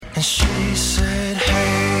And she said,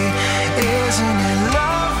 hey, isn't it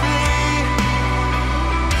lovely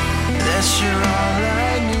that you're all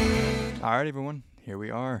I need? All right, everyone, here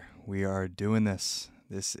we are. We are doing this.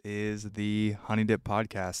 This is the Honeydip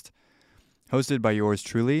Podcast, hosted by yours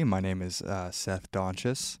truly. My name is Seth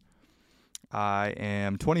Donchess. I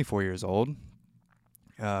am 24 years old,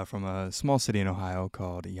 from a small city in Ohio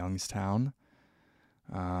called Youngstown.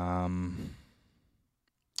 What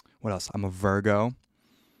else? I'm a Virgo,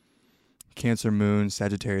 Cancer moon,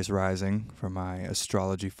 Sagittarius rising for my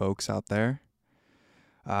astrology folks out there.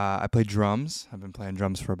 I play drums. I've been playing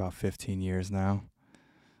drums for about 15 years now.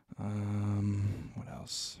 What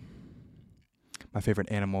else? My favorite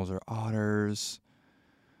animals are otters.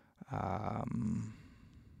 I'm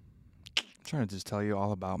trying to just tell you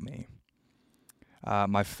all about me.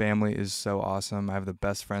 My family is so awesome. I have the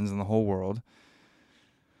best friends in the whole world.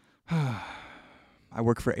 I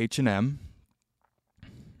work for H&M,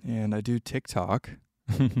 and I do TikTok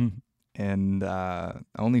and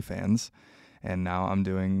OnlyFans, and now I'm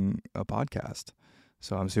doing a podcast.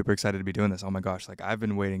 So I'm super excited to be doing this. Oh my gosh, like I've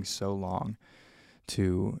been waiting so long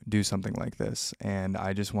to do something like this, and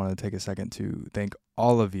I just want to take a second to thank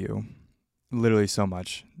all of you, literally so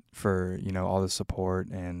much, for, you know, all the support.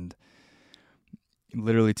 And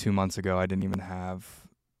literally 2 months ago, I didn't even have,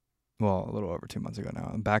 well, a little over 2 months ago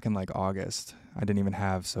now, back in like August, I didn't even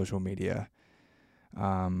have social media.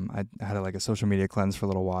 I had a social media cleanse for a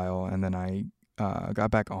little while, and then I got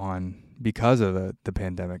back on because of the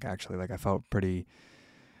pandemic. Actually, like I felt pretty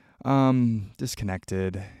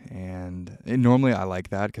disconnected, and normally I like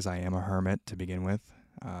that because I am a hermit to begin with.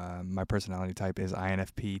 My personality type is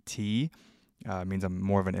INFP-T. Means I'm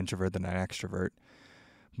more of an introvert than an extrovert.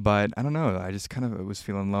 But I don't know, I just kind of was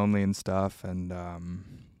feeling lonely and stuff, and I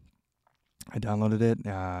downloaded it.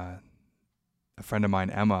 A friend of mine,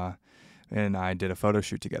 Emma, and I did a photo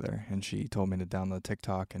shoot together, and she told me to download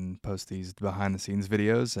TikTok and post these behind-the-scenes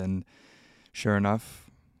videos, and sure enough,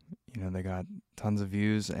 you know, they got tons of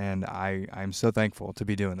views, and I'm so thankful to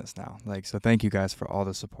be doing this now. Like, so thank you guys for all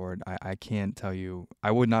the support. I can't tell you,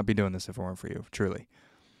 I would not be doing this if it weren't for you, truly.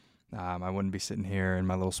 I wouldn't be sitting here in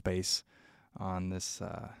my little space on this,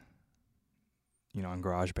 on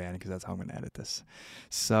GarageBand, because that's how I'm going to edit this.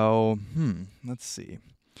 So, let's see.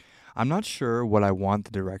 I'm not sure what I want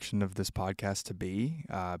the direction of this podcast to be,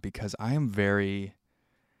 because I'm very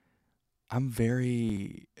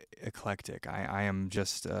eclectic. I am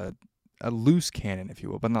just a loose cannon, if you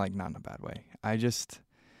will, but not in a bad way. I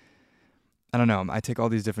don't know. I take all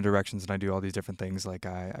these different directions and I do all these different things. Like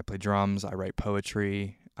I play drums, I write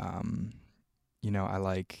poetry. I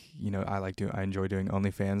enjoy doing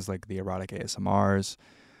OnlyFans, like the erotic ASMRs,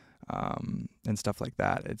 and stuff like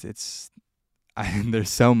that. There's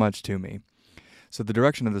so much to me. So the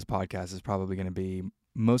direction of this podcast is probably going to be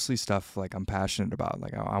mostly stuff like I'm passionate about.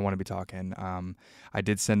 Like I want to be talking. I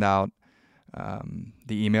did send out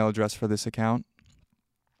the email address for this account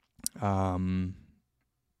to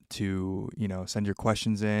send your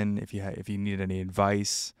questions in if you need any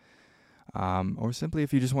advice, or simply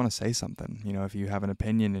if you just want to say something. If you have an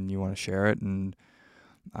opinion and you want to share it, and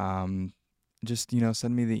just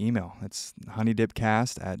send me the email. It's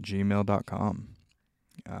honeydipcast@gmail.com.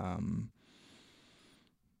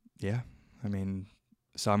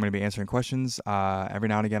 So I'm going to be answering questions. Every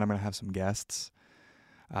now and again, I'm going to have some guests.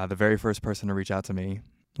 The very first person to reach out to me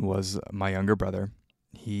was my younger brother.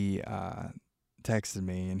 He texted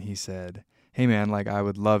me and he said, "Hey man, like I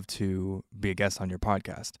would love to be a guest on your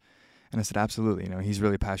podcast." And I said, absolutely. He's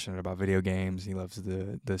really passionate about video games. He loves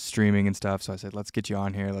the streaming and stuff. So I said, let's get you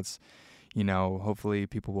on here. Let's, hopefully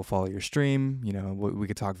people will follow your stream. We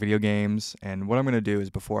could talk video games. And what I'm going to do is,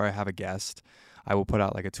 before I have a guest, I will put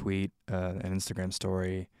out like a tweet, an Instagram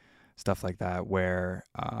story, stuff like that, where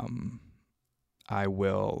I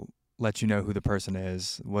will let you know who the person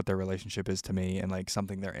is, what their relationship is to me, and like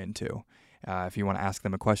something they're into. If you want to ask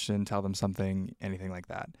them a question, tell them something, anything like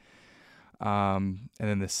that. And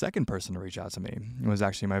then the second person to reach out to me was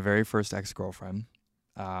actually my very first ex-girlfriend.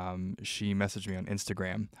 She messaged me on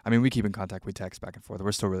Instagram. I mean, we keep in contact. We text back and forth.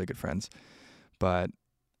 We're still really good friends. But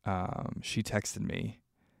she texted me,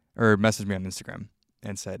 or messaged me on Instagram,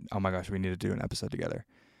 and said, "Oh my gosh, we need to do an episode together."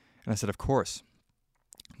 And I said, "Of course.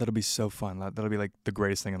 That'll be so fun. That'll be like the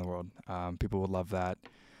greatest thing in the world. People would love that.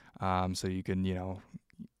 So you can,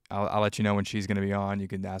 I'll let you know when she's going to be on. You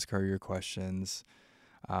can ask her your questions."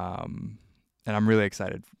 And I'm really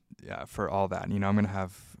excited for all that. I'm going to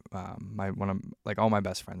have all my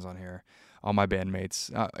best friends on here, all my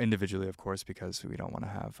bandmates, individually, of course, because we don't want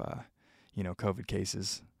to have, COVID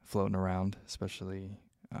cases floating around, especially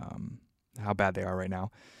how bad they are right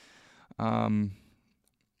now.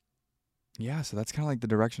 yeah, so that's kind of like the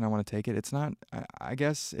direction I want to take it. It's not, I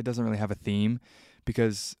guess it doesn't really have a theme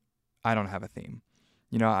because I don't have a theme.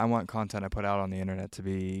 I want content I put out on the internet to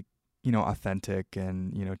be, authentic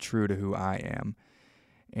and, true to who I am.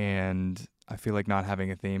 And I feel like not having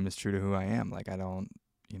a theme is true to who I am. Like I don't,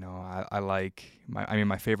 I like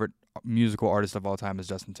my favorite musical artist of all time is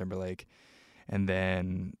Justin Timberlake. And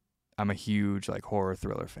then I'm a huge like horror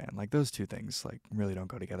thriller fan. Like those two things like really don't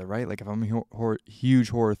go together, right? Like if I'm a huge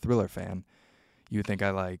horror thriller fan, you would think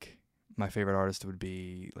my favorite artist would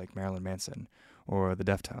be like Marilyn Manson or the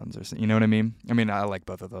Deftones or something. You know what I mean? I mean, I like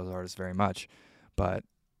both of those artists very much, but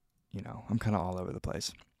I'm kind of all over the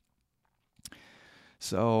place.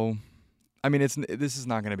 So, I mean, this is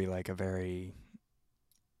not going to be like a very,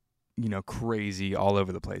 crazy all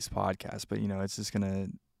over the place podcast, but it's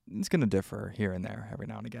going to differ here and there every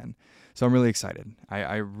now and again. So I'm really excited.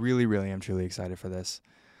 I really, really am truly excited for this.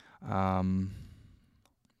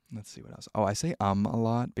 Let's see what else. Oh, I say a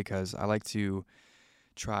lot because I like to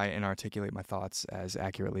try and articulate my thoughts as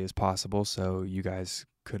accurately as possible so you guys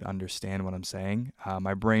could understand what I'm saying.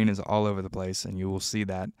 My brain is all over the place, and you will see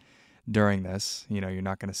that during this. You're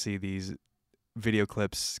not going to see these video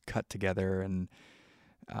clips cut together and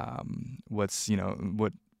what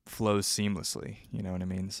flows seamlessly. You know what I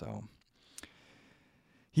mean? So,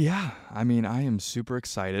 yeah, I mean, I am super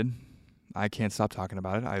excited. I can't stop talking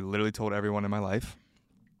about it. I literally told everyone in my life.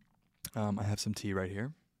 I have some tea right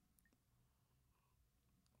here.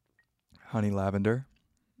 Honey lavender,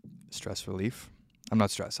 stress relief. I'm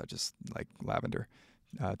not stressed. I just like lavender,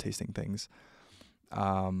 tasting things.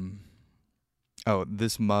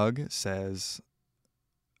 This mug says,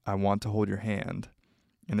 "I want to hold your hand,"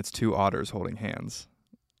 and it's two otters holding hands.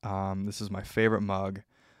 This is my favorite mug.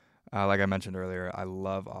 Like I mentioned earlier, I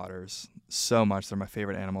love otters so much. They're my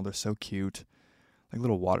favorite animal. They're so cute, like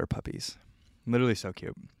little water puppies. Literally so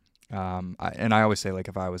cute. I always say, like,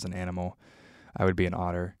 if I was an animal, I would be an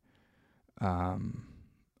otter.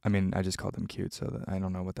 I mean, I just called them cute, so I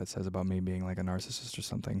don't know what that says about me being like a narcissist or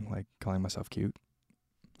something, like calling myself cute.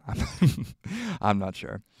 I'm not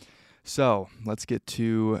sure. So let's get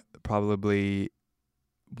to probably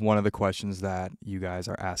one of the questions that you guys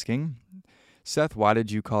are asking. Seth, why did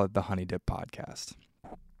you call it the Honeydip Podcast?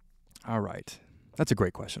 All right. That's a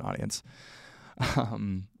great question, audience.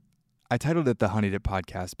 I titled it the Honeydip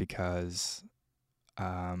Podcast because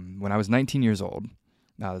when I was 19 years old,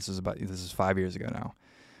 now this is 5 years ago now.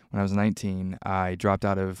 When I was 19, I dropped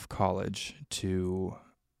out of college to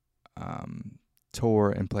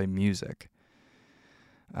tour and play music.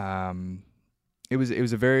 It was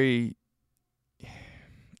a very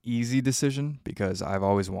easy decision because I've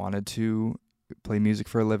always wanted to play music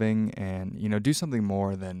for a living and do something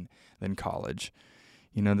more than college.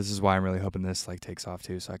 This is why I'm really hoping this like takes off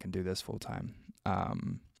too, so I can do this full time. I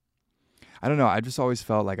don't know. I just always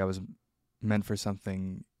felt like I was meant for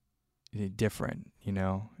something different,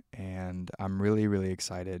 and I'm really, really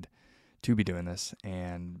excited to be doing this.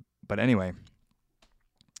 But anyway,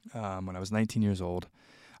 when I was 19 years old,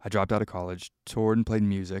 I dropped out of college, toured and played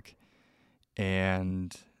music,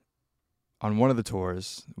 and on one of the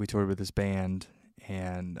tours, we toured with this band,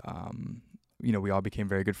 and we all became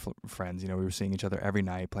very good friends. We were seeing each other every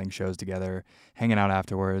night, playing shows together, hanging out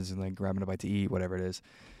afterwards, and like grabbing a bite to eat, whatever it is.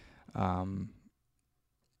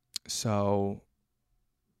 So,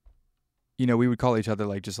 we would call each other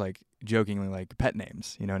like just like jokingly like pet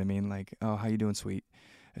names. You know what I mean? Like, oh, how you doing,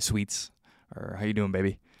 sweets, or how you doing,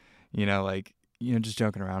 baby? Just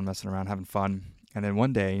joking around, messing around, having fun. And then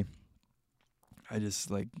one day, I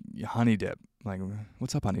just like Honeydip, like,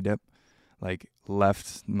 what's up, Honeydip? Like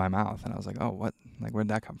left my mouth, and I was like, oh, what? Like, where'd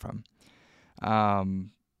that come from?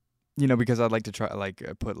 Because I'd like to try like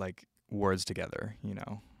put like words together,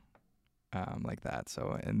 like that.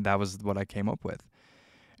 So, and that was what I came up with,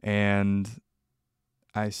 and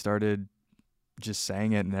I started just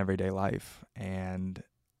saying it in everyday life, and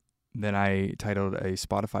then I titled a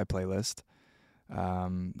Spotify playlist,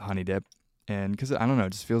 Honeydip, and because I don't know,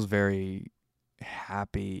 it just feels very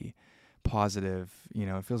happy, positive,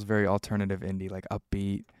 it feels very alternative indie, like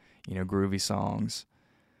upbeat, groovy songs.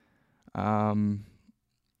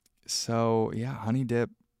 So yeah, Honeydip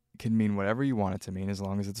can mean whatever you want it to mean, as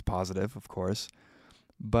long as it's positive, of course.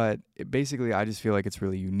 But basically, I just feel like it's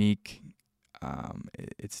really unique.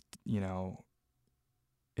 It's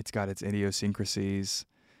got its idiosyncrasies.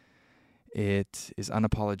 It is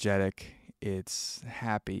unapologetic. It's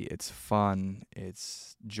happy. It's fun.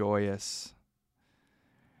 It's joyous.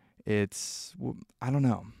 It's, I don't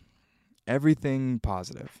know, everything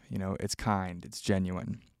positive. It's kind. It's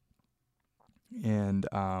genuine. And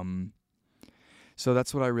So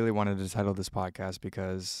that's what I really wanted to title this podcast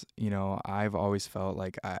because, I've always felt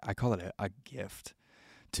like I call it a gift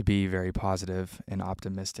to be very positive and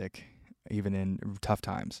optimistic, even in tough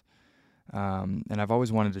times. And I've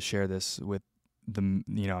always wanted to share this with a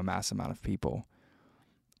mass amount of people.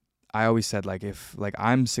 I always said, if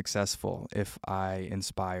I'm successful if I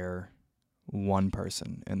inspire one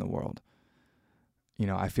person in the world.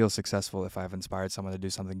 I feel successful if I've inspired someone to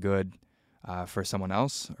do something good for someone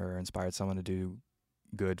else, or inspired someone to do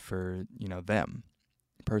good for, them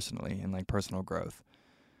personally, and personal growth.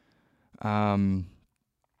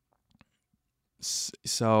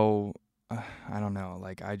 So I don't know,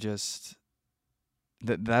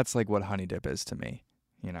 that's what Honeydip is to me.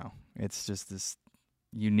 It's just this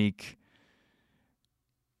unique,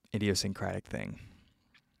 idiosyncratic thing,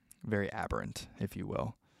 very aberrant, if you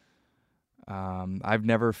will. I've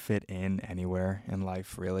never fit in anywhere in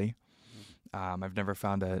life, really. I've never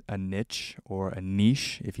found a niche or a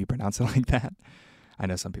niche, if you pronounce it like that. I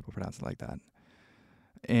know some people pronounce it like that.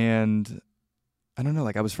 And I don't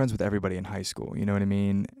know, I was friends with everybody in high school, you know what I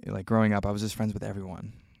mean? Growing up, I was just friends with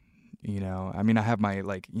everyone. I have my,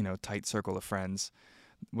 tight circle of friends,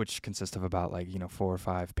 which consists of about, 4 or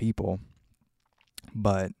 5 people.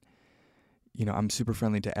 But, I'm super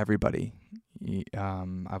friendly to everybody.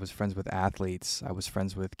 I was friends with athletes. I was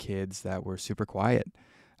friends with kids that were super quiet.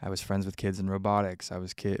 I was friends with kids in robotics. I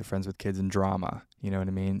was friends with kids in drama. You know what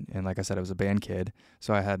I mean? And like I said, I was a band kid,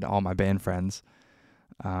 so I had all my band friends.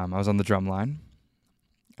 I was on the drum line.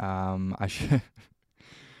 I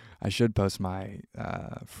should post my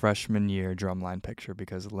freshman year drumline picture,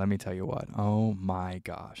 because let me tell you what. Oh my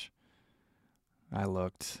gosh. I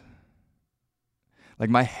looked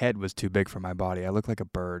my head was too big for my body. I looked like a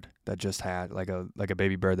bird that just had like a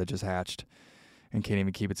baby bird that just hatched and can't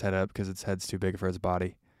even keep its head up because its head's too big for its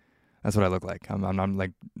body. That's what I look like. I'm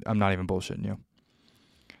not even bullshitting you.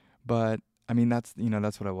 But that's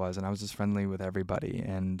what I was, and I was just friendly with everybody,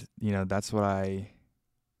 and that's what I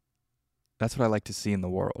like to see in the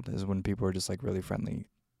world, is when people are just really friendly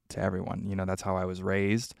to everyone. That's how I was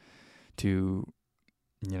raised.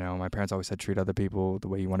 My parents always said, treat other people the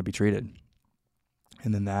way you want to be treated.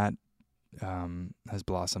 And then that has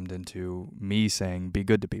blossomed into me saying, be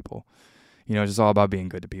good to people. It's just all about being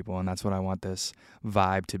good to people. And that's what I want this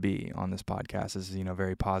vibe to be on this podcast, is,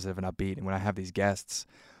 very positive and upbeat. And when I have these guests,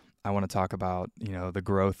 I want to talk about, the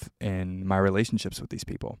growth in my relationships with these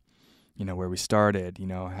people. Where we started,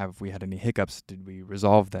 have we had any hiccups? Did we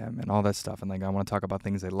resolve them? And all that stuff. And I want to talk about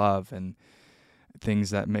things they love and things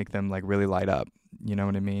that make them really light up. You know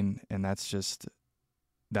what I mean? And that's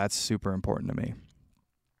super important to me.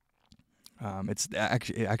 It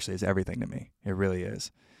actually is everything to me. It really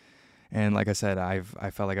is. And like I said, I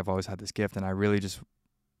felt like I've always had this gift, and I really just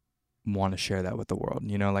want to share that with the world.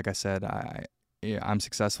 Like I said, I'm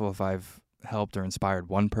successful if I've helped or inspired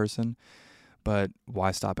one person, but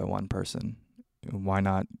why stop at one person? Why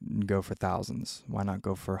not go for thousands? Why not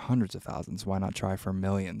go for hundreds of thousands? Why not try for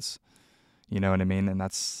millions? You know what I mean? And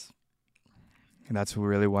that's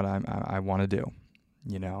really what I want to do,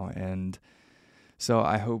 and so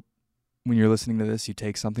I hope when you're listening to this, you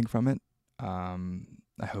take something from it.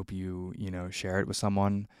 I hope you share it with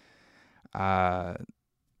someone. I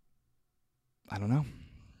don't know.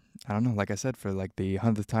 Like I said, for the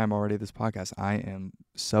 100th time already, this podcast, I am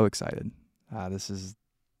so excited. This is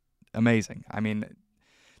amazing.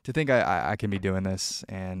 To think I can be doing this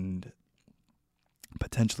and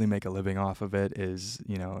potentially make a living off of it is,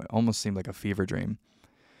 it almost seemed like a fever dream.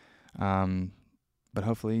 But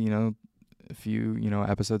hopefully, a few,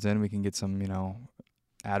 episodes in, we can get some,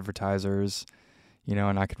 advertisers,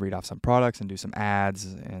 and I could read off some products and do some ads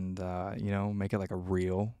and, make it a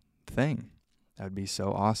real thing. That would be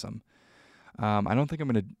so awesome. I don't think I'm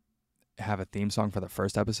going to have a theme song for the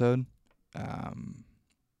first episode,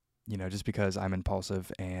 just because I'm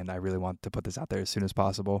impulsive and I really want to put this out there as soon as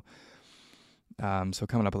possible. So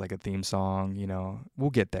coming up with a theme song, we'll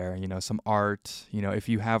get there, some art, if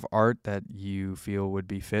you have art that you feel would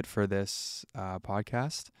be fit for this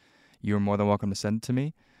podcast, you're more than welcome to send it to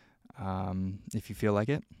me. If you feel like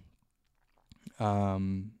it. I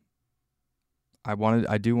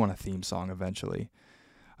do want a theme song eventually.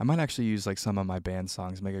 I might actually use some of my band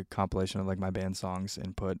songs, make a compilation of my band songs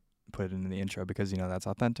and put it in the intro, because that's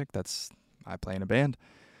authentic. I play in a band.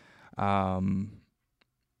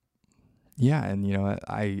 Yeah, and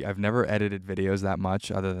I've never edited videos that much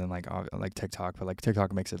other than like TikTok, but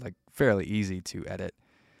TikTok makes it fairly easy to edit.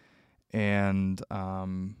 And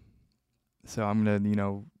so I'm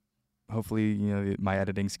gonna hopefully my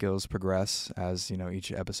editing skills progress as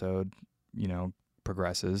each episode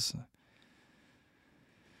progresses.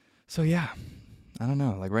 So yeah, I don't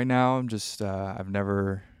know. Like right now, I'm just I've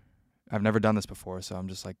never done this before, so I'm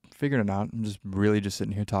just like figuring it out. I'm just really just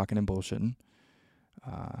sitting here talking and bullshitting.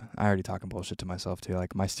 I already talking bullshit to myself too.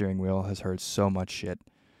 Like my steering wheel has heard so much shit.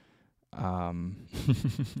 I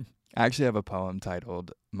actually have a poem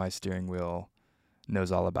titled "My Steering Wheel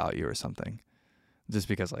Knows All About You" or something. Just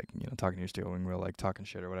because, like, you know, talking to your steering wheel, like talking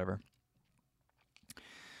shit or whatever.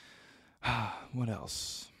 What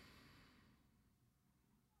else?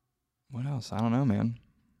 What else? I don't know, man.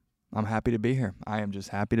 I'm happy to be here. I am just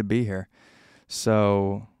happy to be here.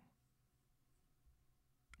 So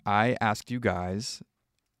I asked you guys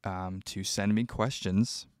to send me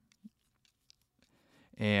questions,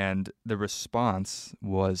 and the response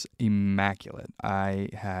was immaculate. I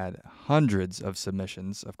had hundreds of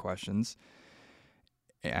submissions of questions,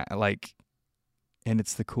 and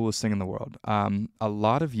it's the coolest thing in the world. A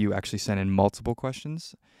lot of you actually sent in multiple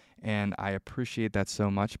questions, and I appreciate that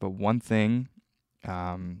so much. But one thing,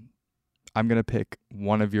 I'm going to pick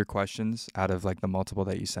one of your questions out of like the multiple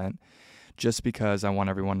that you sent, just because I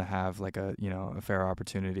want everyone to have like a fair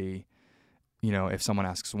opportunity. You know, if someone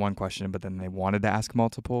asks one question, but then they wanted to ask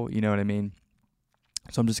multiple, you know what I mean?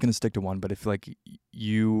 So I'm just going to stick to one. But if like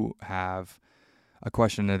you have a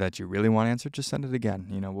question that you really want answered, just send it again.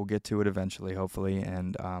 You know, we'll get to it eventually, hopefully.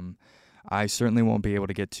 And I certainly won't be able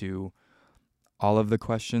to get to all of the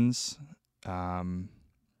questions in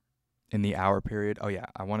the hour period. Oh yeah,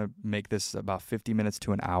 I want to make this about 50 minutes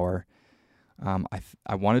to an hour.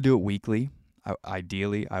 I want to do it weekly.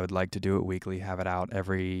 Ideally, I would like to do it weekly, have it out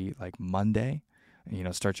every like Monday, you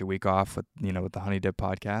know, start your week off with the Honeydip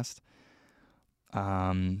Podcast.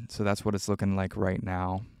 So that's what it's looking like right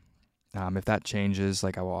now. If that changes,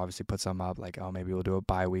 like I will obviously put some up, like, oh, maybe we'll do it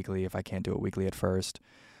bi-weekly if I can't do it weekly at first.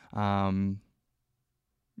 Yeah,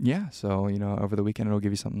 so, over the weekend it'll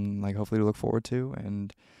give you something like hopefully to look forward to.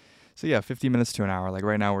 And so yeah, 50 minutes to an hour. Like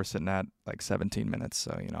right now we're sitting at like 17 minutes.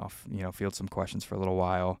 So, field some questions for a little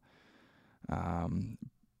while.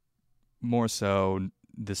 More so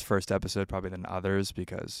this first episode probably than others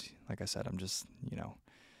because, like I said, I'm just,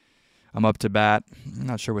 I'm up to bat. I'm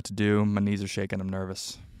not sure what to do. My knees are shaking. I'm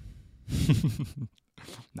nervous. No,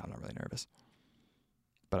 I'm not really nervous.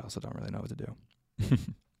 But I also don't really know what to do.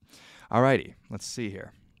 Alrighty, let's see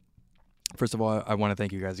here. First of all, I want to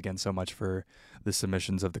thank you guys again so much for the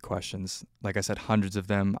submissions of the questions. Like I said, hundreds of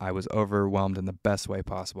them. I was overwhelmed in the best way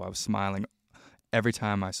possible. I was smiling every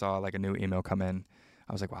time I saw like a new email come in.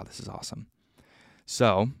 I was like, wow, this is awesome.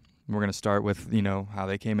 So we're going to start with, how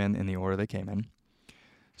they came in the order they came in.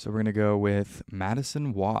 So we're going to go with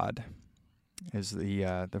Madison Wad is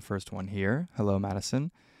the first one here. Hello,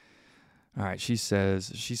 Madison. All right, she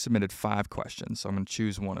says she submitted 5 questions, so I'm going to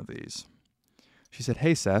choose one of these. She said,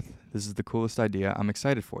 hey, Seth, this is the coolest idea. I'm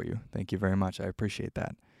excited for you. Thank you very much. I appreciate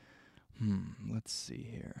that. Let's see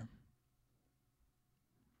here.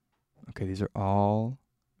 Okay, these are all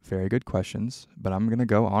very good questions, but I'm going to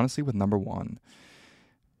go honestly with number 1.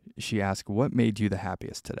 She asked, what made you the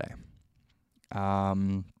happiest today?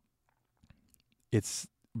 It's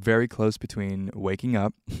very close between waking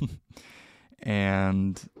up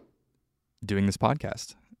and doing this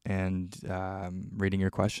podcast and reading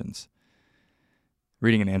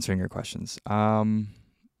and answering your questions.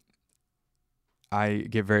 I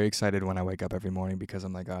get very excited when I wake up every morning because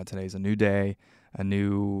I'm like, oh, today's a new day, a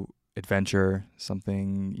new adventure,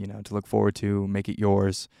 something, to look forward to, make it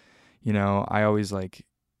yours. I always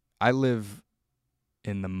I live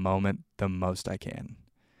in the moment the most I can.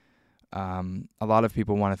 A lot of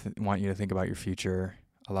people want you to think about your future.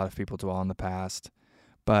 A lot of people dwell on the past,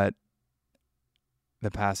 but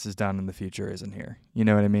the past is done and the future isn't here. You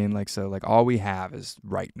know what I mean? So all we have is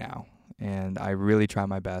right now. And I really try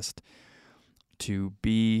my best to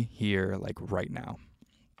be here right now.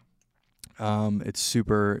 It's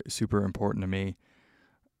super, super important to me.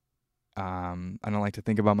 I don't like to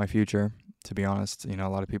think about my future, to be honest. A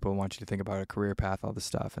lot of people want you to think about a career path, all this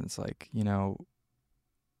stuff. And it's like,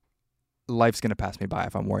 life's going to pass me by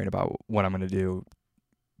if I'm worried about what I'm going to do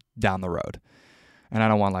down the road. And I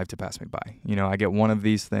don't want life to pass me by. I get one of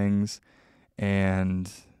these things and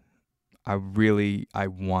I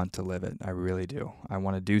want to live it. I really do. I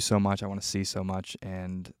want to do so much. I want to see so much,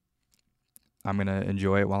 and I'm going to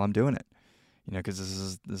enjoy it while I'm doing it. Because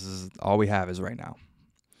this is all we have is right now.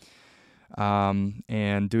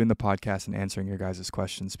 And doing the podcast and answering your guys'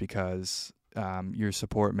 questions because your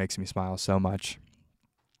support makes me smile so much.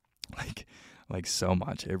 Like so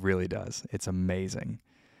much. It really does. It's amazing.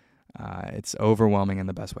 It's overwhelming in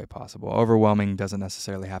the best way possible. Overwhelming doesn't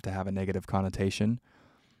necessarily have to have a negative connotation.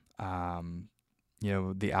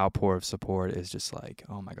 The outpour of support is just like,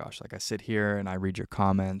 oh my gosh, I sit here and I read your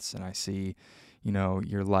comments and I see,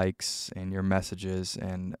 your likes and your messages,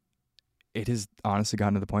 and it has honestly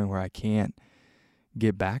gotten to the point where I can't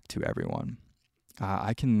get back to everyone.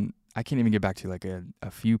 I can't even get back to like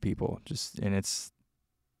a few people,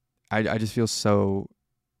 I just feel so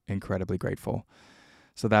incredibly grateful.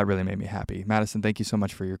 So that really made me happy. Madison, thank you so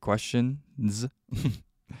much for your questions.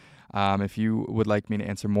 If you would like me to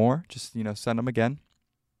answer more, just, send them again,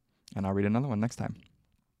 and I'll read another one next time.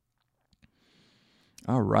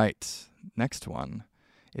 All right. Next one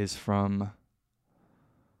is from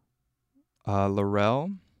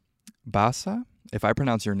Laurel Bassa. If I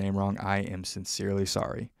pronounce your name wrong, I am sincerely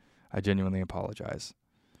sorry. I genuinely apologize.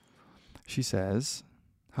 She says,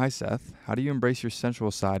 "Hi, Seth. How do you embrace your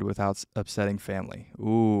sensual side without upsetting family?"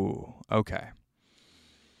 Ooh, okay.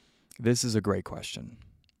 This is a great question.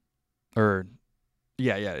 Yeah,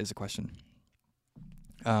 it is a question.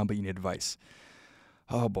 But you need advice.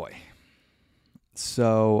 Oh, boy.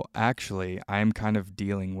 So, actually, I'm kind of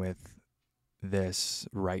dealing with this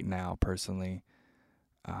right now, personally.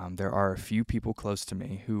 There are a few people close to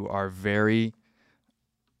me who are very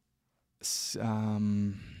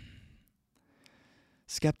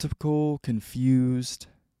skeptical, confused,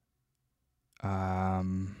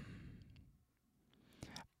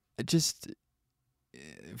 just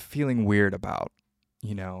feeling weird about,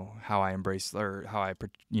 how I embrace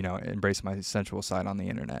my sensual side on the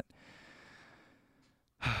internet.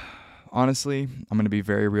 Honestly, I'm going to be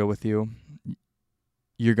very real with you.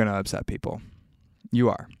 You're going to upset people. You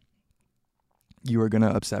are. You are going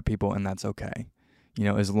to upset people, and that's okay.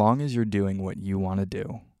 As long as you're doing what you want to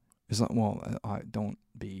do. Don't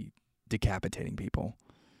be decapitating people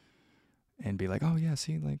and be like, oh, yeah,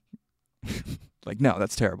 see, like, like, no,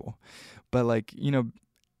 that's terrible. But, like,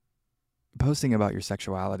 posting about your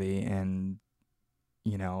sexuality and,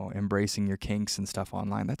 embracing your kinks and stuff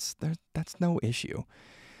online, that's no issue.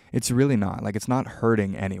 It's really not. Like, it's not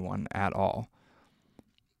hurting anyone at all.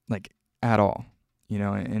 Like, at all.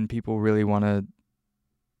 And people really want to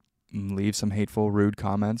leave some hateful, rude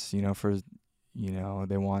comments, for,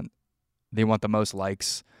 they want the most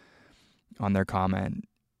likes on their comment,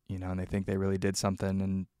 and they think they really did something,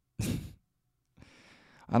 and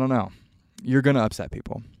I don't know. You're going to upset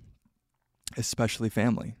people, especially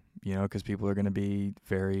family, because people are going to be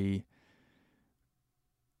very,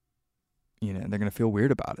 they're going to feel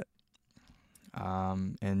weird about it.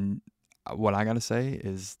 And what I got to say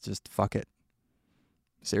is just fuck it.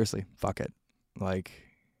 Seriously, fuck it. Like,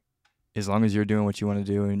 as long as you're doing what you want to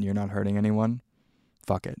do and you're not hurting anyone,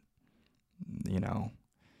 fuck it.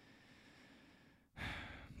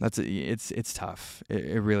 It's tough.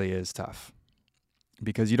 It really is tough,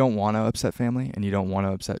 because you don't want to upset family and you don't want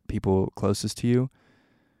to upset people closest to you.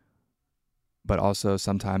 But also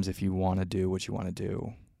sometimes if you want to do what you want to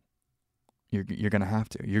do, you're going to have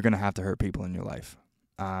to. You're going to have to hurt people in your life.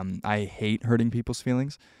 I hate hurting people's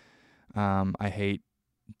feelings. I hate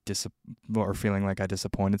feeling like I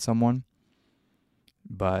disappointed someone.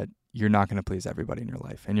 But you're not going to please everybody in your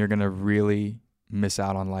life. And you're going to really miss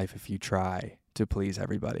out on life if you try to please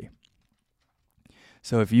everybody.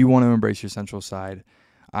 So if you want to embrace your sensual side,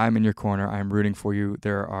 I'm in your corner. I'm rooting for you.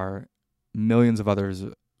 There are millions of others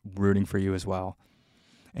rooting for you as well.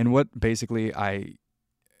 And what basically I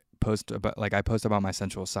post about my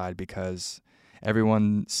sensual side because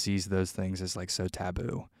everyone sees those things as like so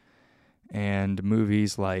taboo. And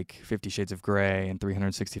movies like 50 Shades of Grey and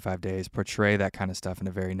 365 Days portray that kind of stuff in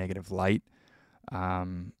a very negative light.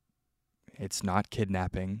 It's not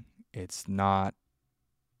kidnapping. It's not,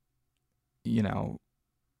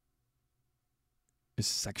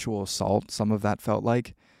 sexual assault. Some of that felt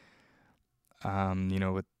like, I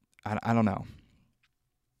don't know.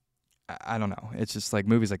 I don't know. It's just like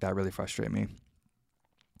movies like that really frustrate me.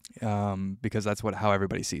 Because that's how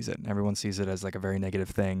everybody sees it. Everyone sees it as like a very negative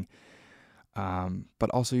thing. But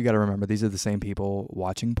also you got to remember, these are the same people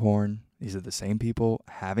watching porn. These are the same people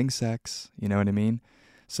having sex. You know what I mean?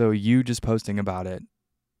 So you just posting about it,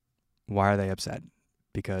 why are they upset?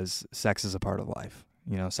 Because sex is a part of life.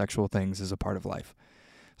 Sexual things is a part of life.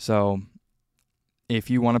 So if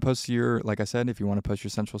you want to post if you want to post your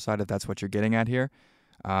sensual side, if that's what you're getting at here,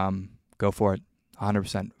 go for it.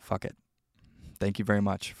 100%. Fuck it. Thank you very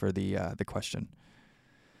much for the question.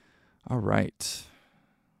 All right.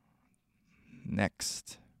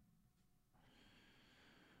 Next.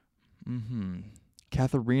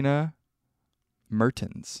 Katharina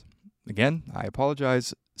Mertens. Again, I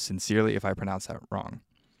apologize sincerely if I pronounce that wrong.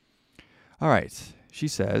 All right. She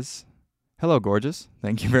says, "Hello, gorgeous.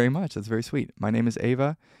 Thank you very much. That's very sweet. My name is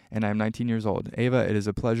Ava, and I'm 19 years old. Ava, it is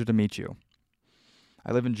a pleasure to meet you.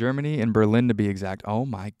 I live in Germany, in Berlin to be exact. Oh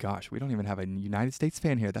my gosh, we don't even have a United States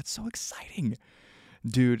fan here. That's so exciting.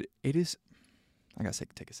 Dude, it is. I gotta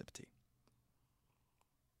take a sip of tea.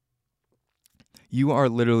 You are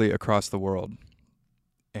literally across the world.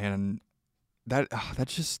 And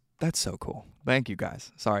that's so cool. Thank you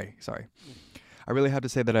guys. Sorry. I really have to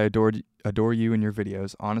say that I adore you and your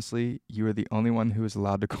videos. Honestly, you are the only one who is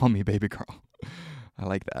allowed to call me baby girl. I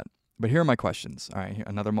like that. But here are my questions. All right,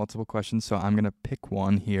 another multiple questions. So I'm going to pick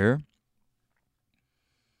one here.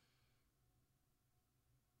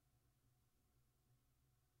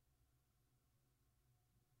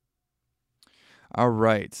 All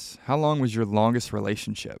right. How long was your longest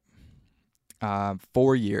relationship?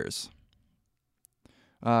 4 years.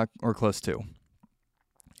 Or close to.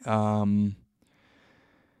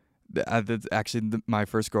 That's actually my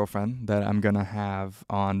first girlfriend that I'm going to have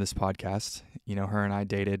on this podcast. You know, her and I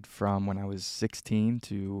dated from when I was 16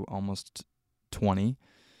 to almost 20.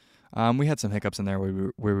 We had some hiccups in there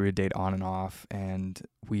where we would date on and off, and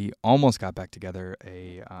we almost got back together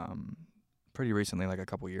pretty recently, like a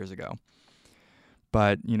couple years ago.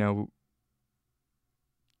 But, you know,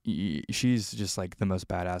 she's just like the most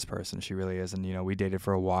badass person. She really is. And, you know, we dated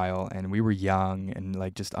for a while and we were young and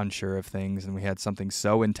like just unsure of things. And we had something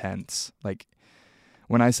so intense. Like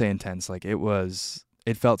when I say intense, like it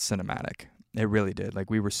felt cinematic. It really did. Like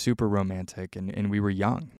we were super romantic and we were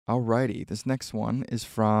young. Alrighty. This next one is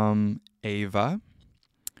from Ava.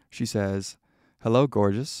 She says, "Hello,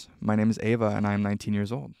 gorgeous. My name is Ava and I am 19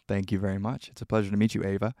 years old. Thank you very much. It's a pleasure to meet you,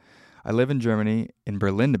 Ava. I live in Germany, in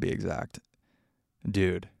Berlin to be exact."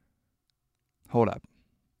 Dude, hold up.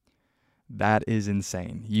 That is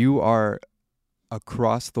insane. You are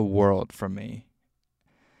across the world from me.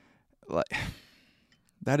 Like,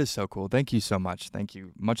 that is so cool. Thank you so much. Thank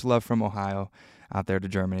you. Much love from Ohio out there to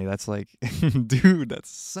Germany. That's like, dude,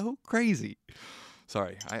 that's so crazy.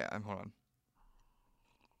 Sorry, I'm hold on.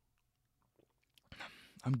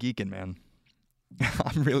 I'm geeking, man.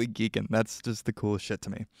 I'm really geeking. That's just the coolest shit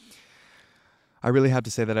to me. I really have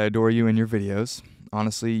to say that I adore you and your videos.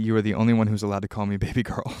 Honestly, you are the only one who's allowed to call me baby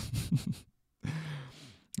girl.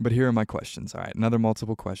 But here are my questions. All right, another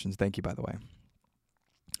multiple questions. Thank you, by the way.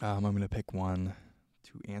 I'm going to pick one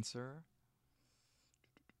to answer.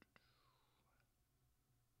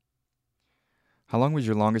 How long was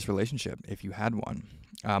your longest relationship, if you had one?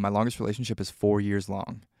 My longest relationship is 4 years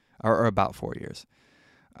long, or about 4 years.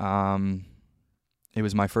 It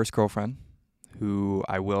was my first girlfriend, who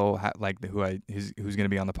I will who's going to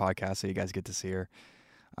be on the podcast, so you guys get to see her.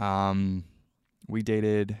 We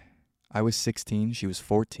dated. I was 16, she was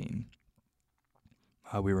 14.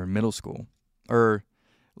 We were in middle school, we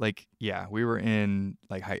were in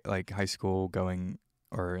high school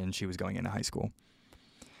and she was going into high school.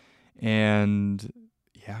 And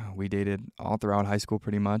yeah, we dated all throughout high school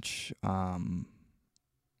pretty much. On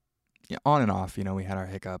and off, you know, we had our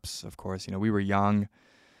hiccups, of course. You know, we were young.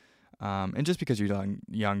 And just because you're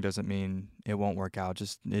young doesn't mean it won't work out.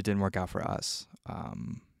 Just it didn't work out for us.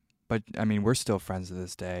 But I mean, we're still friends to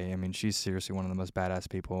this day. I mean, she's seriously one of the most badass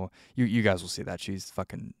people. You guys will see that. She's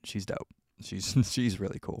dope. She's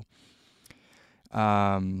really cool.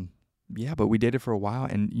 Yeah, but we dated for a while,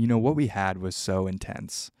 and you know what we had was so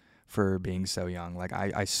intense for being so young. Like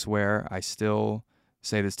I swear, I still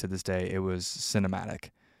say this to this day. It was cinematic.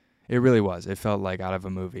 It really was. It felt like out of a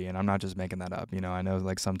movie, and I'm not just making that up. You know, I know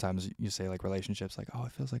like sometimes you say like relationships, like, oh,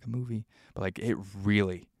 it feels like a movie, but like it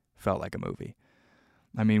really felt like a movie.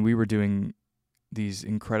 I mean, we were doing these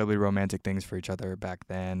incredibly romantic things for each other back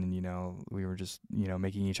then, and you know, we were just, you know,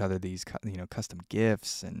 making each other these custom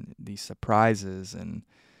gifts and these surprises, and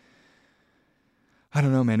I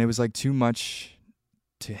don't know, man, it was like too much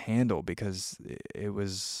to handle because it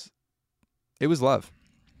was love.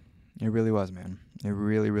 It really was, man. It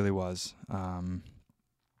really, really was.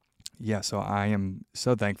 Yeah, so I am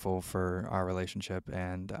so thankful for our relationship,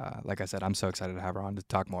 and like I said, I'm so excited to have her on to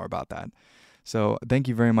talk more about that. So thank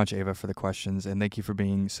you very much, Ava, for the questions, and thank you for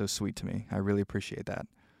being so sweet to me. I really appreciate that.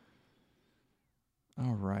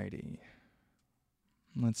 Alrighty.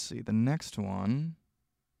 Let's see. The next one.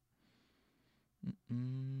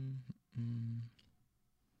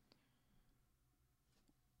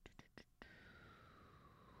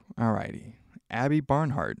 Alrighty. Abby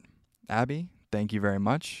Barnhart. Abby, thank you very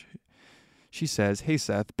much. She says, "Hey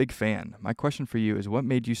Seth, big fan. My question for you is, what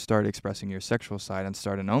made you start expressing your sexual side and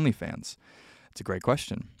start an OnlyFans?" It's a great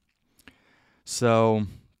question. So,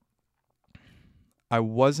 I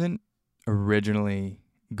wasn't originally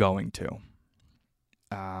going to.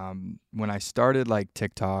 When I started like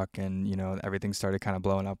TikTok and, you know, everything started kind of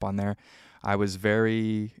blowing up on there, I was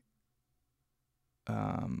very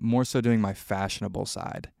more so doing my fashionable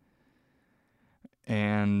side.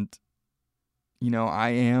 And, I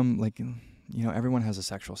am like, everyone has a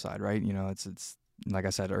sexual side, right? It's like I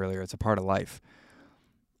said earlier, it's a part of life.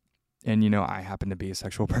 And, I happen to be a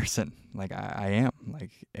sexual person. Like I am,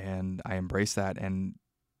 and I embrace that. And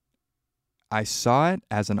I saw it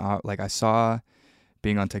as I saw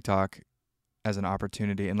being on TikTok as an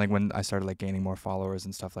opportunity. And like when I started like gaining more followers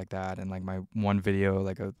and stuff like that, and like my one video,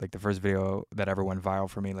 like the first video that ever went viral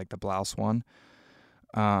for me, like the blouse one,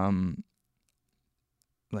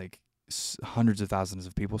 like hundreds of thousands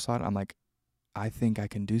of people saw it. I'm like, I think I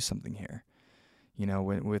can do something here,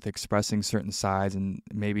 with expressing certain sides and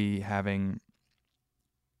maybe having,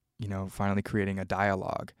 finally creating a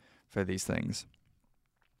dialogue for these things.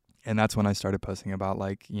 And that's when I started posting about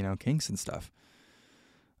like, kinks and stuff.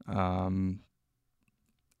 And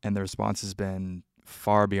the response has been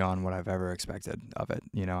far beyond what I've ever expected of it.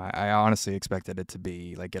 I honestly expected it to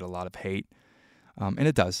be like get a lot of hate. And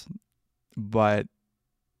it does. But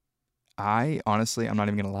I'm not even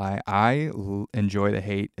going to lie. I enjoy the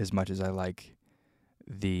hate as much as I like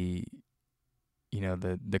the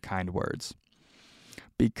kind words.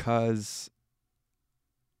 Because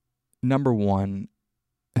number one,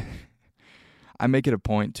 I make it a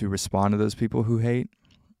point to respond to those people who hate.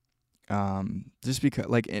 Just because,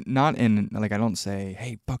 not in, I don't say,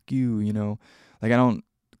 hey, fuck you, I don't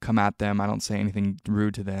come at them. I don't say anything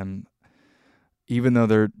rude to them. Even though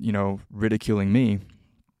they're, ridiculing me,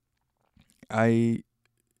 I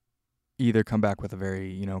either come back with a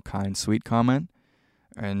very, kind, sweet comment,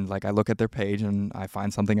 and I look at their page and I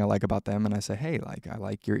find something I like about them and I say, hey, I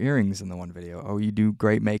like your earrings in the one video. Oh, you do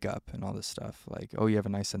great makeup and all this stuff. Oh, you have a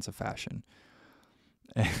nice sense of fashion.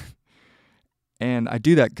 And I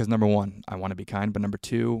do that because number one, I want to be kind, but number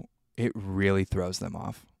two, it really throws them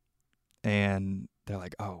off. And they're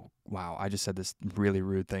like, oh, wow, I just said this really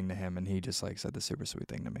rude thing to him and he just said this super sweet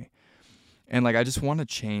thing to me. And I just want to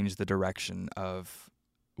change the direction of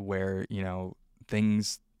where,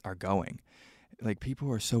 things are going.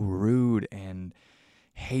 People are so rude and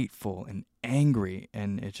hateful and angry,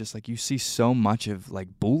 and it's just you see so much of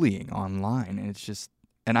bullying online, and it's just,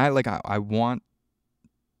 and I want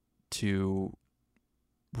to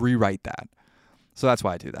rewrite that. So that's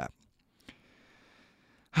why I do that.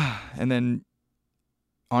 And then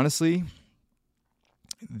honestly,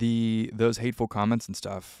 those hateful comments and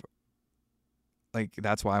stuff,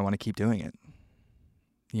 that's why I want to keep doing it.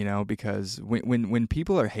 Because when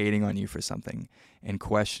people are hating on you for something and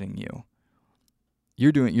questioning you,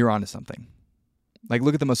 you're onto something.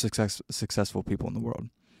 Look at the most successful people in the world.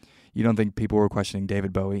 You don't think people were questioning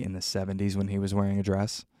David Bowie in the 70s when he was wearing a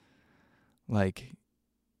dress? I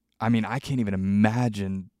can't even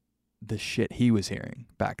imagine the shit he was hearing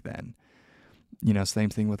back then. Same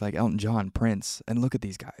thing with Elton John, Prince, and look at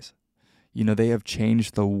these guys. They have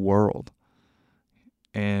changed the world.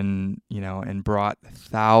 And brought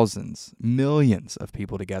thousands, millions of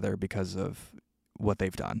people together because of what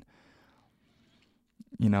they've done.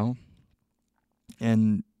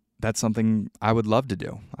 And that's something I would love to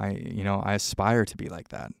do. I aspire to be like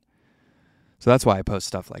that. So that's why I post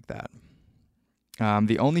stuff like that.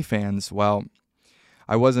 The OnlyFans, well,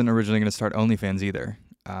 I wasn't originally going to start OnlyFans either.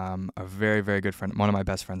 A very, very good friend, one of my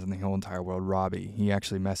best friends in the whole entire world, Robbie, he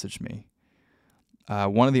actually messaged me.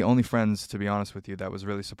 One of the only friends, to be honest with you, that was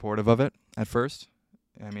really supportive of it at first.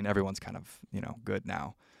 Everyone's kind of, good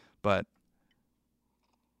now. But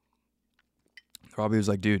Robbie was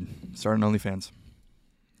like, dude, start an OnlyFans.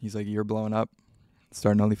 He's like, you're blowing up.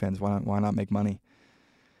 Start an OnlyFans. Why not make money?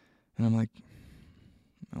 And I'm like,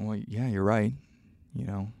 well, yeah, you're right.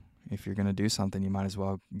 If you're going to do something, you might as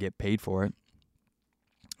well get paid for it.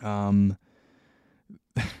 One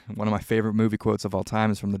of my favorite movie quotes of all time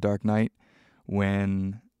is from The Dark Knight,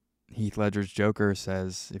 when Heath Ledger's Joker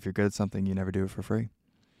says, if you're good at something, you never do it for free.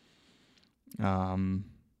 And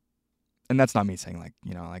that's not me saying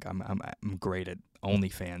I'm great at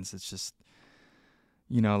OnlyFans. It's just,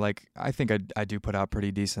 I think I do put out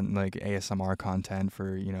pretty decent ASMR content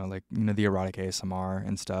for, the erotic ASMR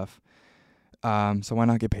and stuff. So why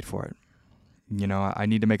not get paid for it? I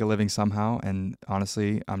need to make a living somehow. And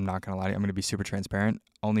honestly, I'm not going to lie to you. I'm going to be super transparent.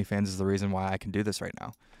 OnlyFans is the reason why I can do this right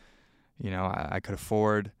now. I could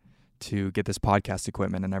afford to get this podcast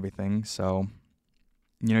equipment and everything. So,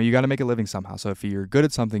 you got to make a living somehow. So if you're good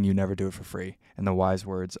at something, you never do it for free. In the wise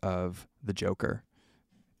words of the Joker.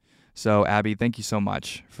 So, Abby, thank you so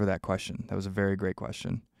much for that question. That was a very great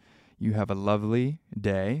question. You have a lovely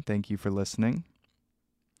day. Thank you for listening.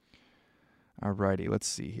 Alrighty, let's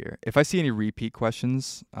see here. If I see any repeat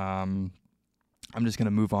questions, I'm just going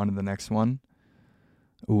to move on to the next one.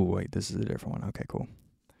 Ooh, wait, this is a different one. Okay, cool.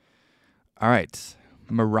 All right.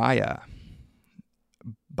 Mariah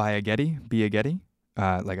Biaghetti.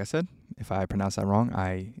 Like I said, if I pronounce that wrong,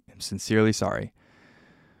 I am sincerely sorry.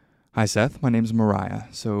 Hi, Seth. My name's Mariah.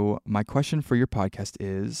 So my question for your podcast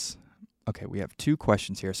is, okay, we have 2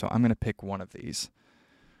 questions here, so I'm going to pick one of these.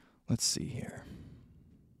 Let's see here.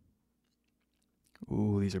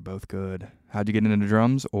 Ooh, these are both good. How'd you get into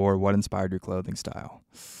drums, or what inspired your clothing style?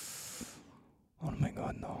 Oh my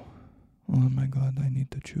God, no. Oh my God, I need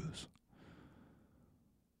to choose.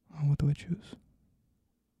 What do I choose?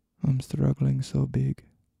 I'm struggling so big.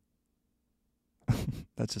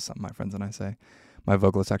 That's just something my friends and I say. My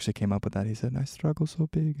vocalist actually came up with that. He said, I struggle so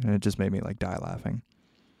big. And it just made me like die laughing.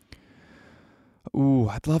 Ooh,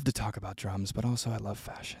 I'd love to talk about drums, but also I love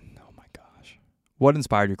fashion. Oh my gosh. What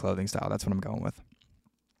inspired your clothing style? That's what I'm going with.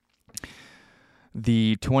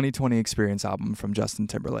 The 2020 Experience album from Justin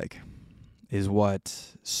Timberlake is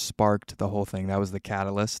what sparked the whole thing. That was the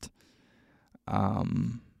catalyst.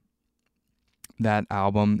 That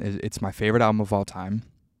album, it's my favorite album of all time.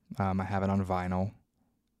 I have it on vinyl.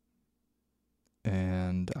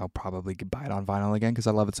 And I'll probably buy it on vinyl again because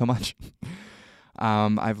I love it so much.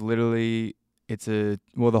 I've literally, the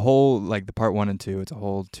whole, like the part 1 and 2, it's a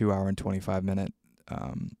whole 2 hour and 25 minute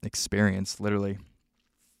experience, literally.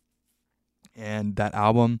 And that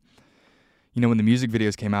album, when the music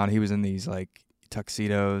videos came out, he was in these like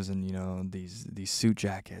tuxedos and, these suit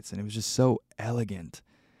jackets, and it was just so elegant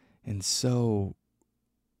and so,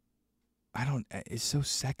 it's so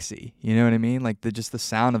sexy. You know what I mean? Like the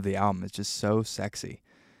sound of the album is just so sexy.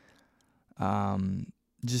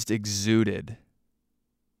 Just exuded,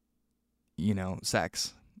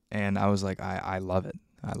 sex. And I was like, I love it.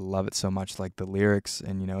 I love it so much. Like the lyrics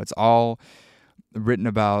and, it's all written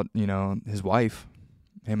about, his wife,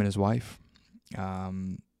 him and his wife. I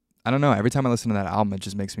don't know. Every time I listen to that album, it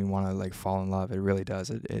just makes me want to like fall in love. It really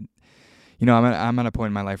does. I'm at a point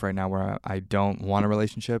in my life right now where I don't want a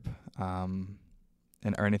relationship,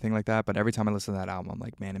 or anything like that. But every time I listen to that album, I'm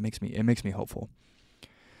like, man, it makes me hopeful.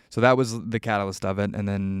 So that was the catalyst of it. And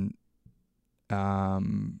then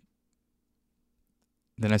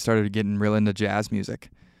I started getting real into jazz music.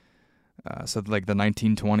 So like the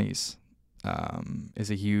 1920s is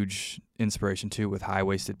a huge inspiration too, with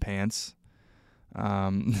high-waisted pants.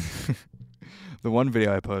 The one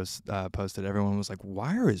video I posted, everyone was like,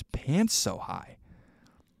 why are his pants so high?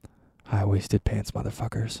 High-waisted pants,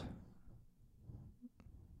 motherfuckers.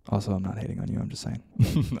 Also, I'm not hating on you. I'm just saying.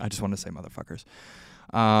 I just want to say motherfuckers.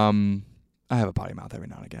 I have a potty mouth every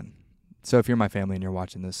now and again. So if you're my family and you're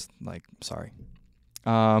watching this, like, sorry.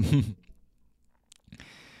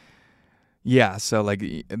 Yeah, so like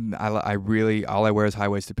I really, all I wear is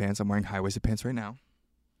high-waisted pants. I'm wearing high-waisted pants right now.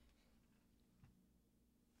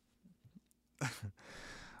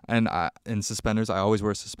 And in suspenders, I always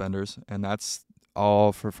wear suspenders, and that's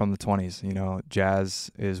all from the 20s.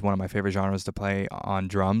 Jazz is one of my favorite genres to play on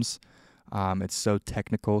drums. It's so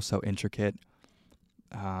technical, so intricate.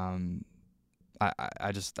 I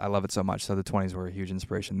love it so much. So the 20s were a huge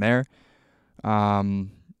inspiration there. Then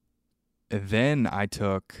I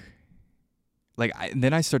took,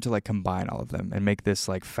 then I start to like combine all of them and make this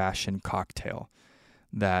like fashion cocktail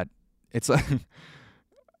that it's like,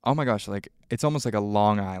 oh my gosh, like it's almost like a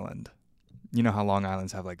Long Island. You know how Long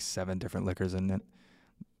Islands have like 7 different liquors in it?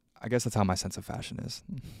 I guess that's how my sense of fashion is.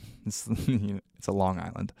 It's a Long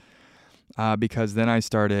Island. Because then I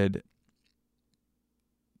started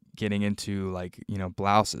getting into like,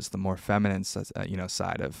 blouses, the more feminine,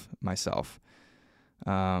 side of myself.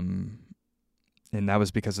 And that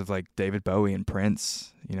was because of like David Bowie and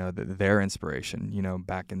Prince, their inspiration,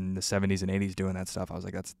 back in the 70s and 80s doing that stuff. I was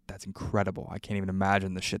like, that's incredible. I can't even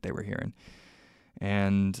imagine the shit they were hearing.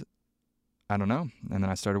 And I don't know. And then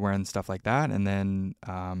I started wearing stuff like that. And then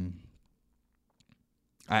I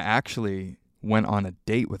actually went on a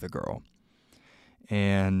date with a girl,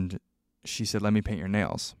 and she said, let me paint your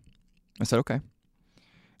nails. I said, okay.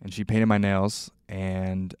 And she painted my nails,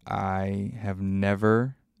 and I have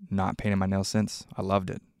never not painted my nails since. I loved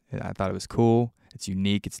it. I thought it was cool. It's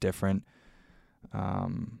unique. It's different. I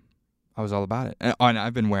was all about it. And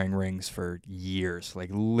I've been wearing rings for years, like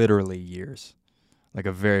literally years, like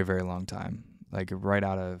a very, very long time, like right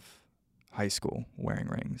out of high school wearing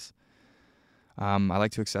rings. I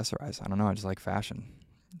like to accessorize. I don't know. I just like fashion.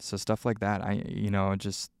 So stuff like that.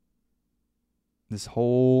 Just this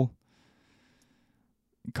whole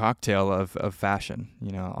cocktail of fashion,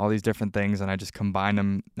 all these different things, and I just combine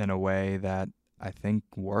them in a way that I think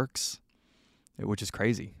works, which is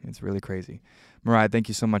crazy. It's really crazy. Mariah, thank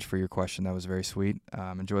you so much for your question. That was very sweet.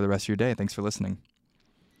 Enjoy the rest of your day. Thanks for listening.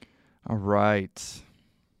 All right.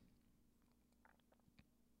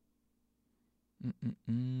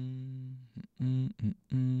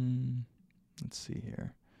 Let's see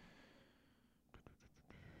here.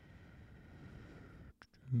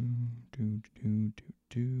 All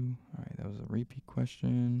right, that was a repeat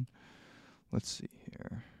question. Let's see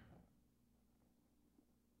here.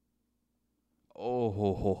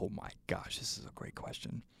 Oh my gosh, this is a great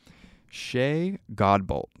question. Shay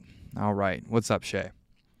Godbolt. All right, what's up, Shay?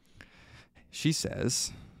 She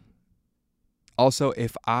says, also,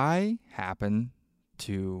 if I happen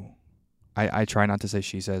to, I try not to say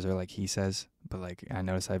she says or like he says, but like I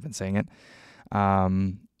notice I've been saying it.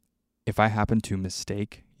 If I happen to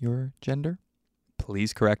mistake your gender,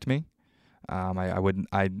 please correct me.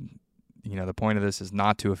 The point of this is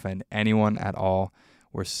not to offend anyone at all.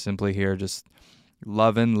 We're simply here just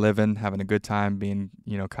loving, living, having a good time, being,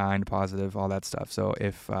 kind, positive, all that stuff. So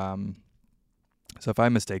if I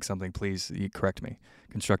mistake something, please correct me.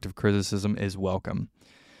 Constructive criticism is welcome.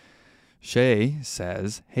 Shay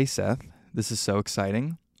says, "Hey Seth, this is so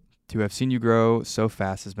exciting. To have seen you grow so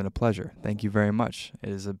fast has been a pleasure. Thank you very much. It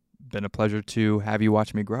has been a pleasure to have you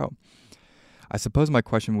watch me grow. I suppose my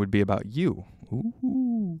question would be about you."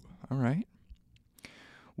 Ooh, all right.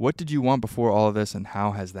 "What did you want before all of this, and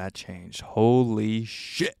how has that changed? Holy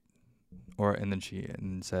shit." And then she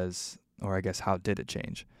says, or I guess, how did it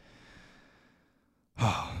change?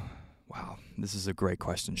 Oh, wow. This is a great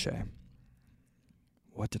question, Shay.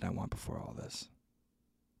 What did I want before all this?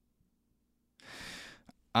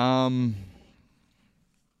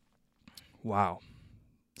 Wow.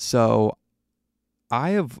 So I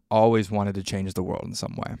have always wanted to change the world in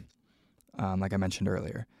some way. Like I mentioned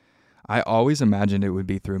earlier, I always imagined it would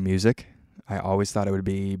be through music. I always thought it would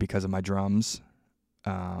be because of my drums.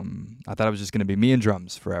 I thought it was just going to be me and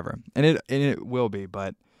drums forever. And it will be,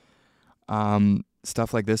 but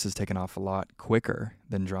stuff like this has taken off a lot quicker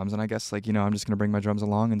than drums. And I guess, I'm just going to bring my drums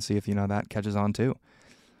along and see if, that catches on too.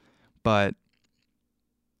 But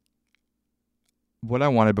what I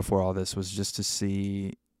wanted before all this was just to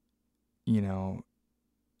see,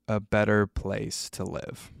 a better place to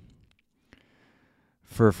live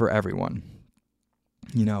for everyone.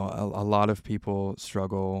 A lot of people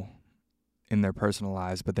struggle in their personal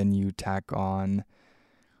lives, but then you tack on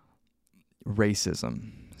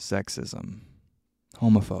racism, sexism,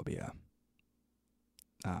 homophobia,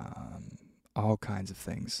 all kinds of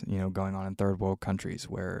things, going on in third world countries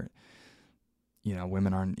where,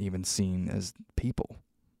 women aren't even seen as people,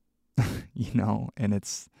 and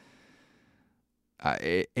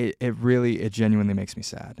it genuinely makes me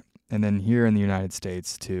sad. And then here in the United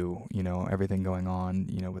States too, everything going on,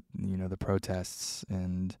 with, the protests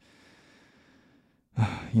and,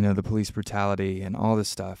 the police brutality and all this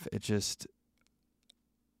stuff, it just,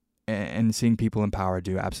 and seeing people in power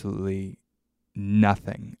do absolutely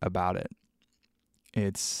nothing about it.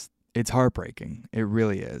 It's heartbreaking. It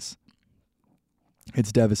really is.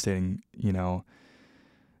 It's devastating, and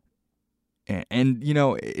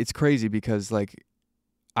it's crazy because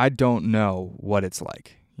I don't know what it's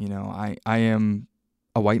like. I am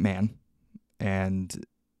a white man, and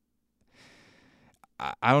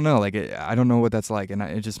I don't know, I don't know what that's like.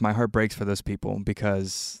 And my heart breaks for those people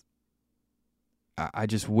because I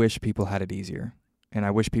just wish people had it easier, and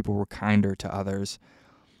I wish people were kinder to others.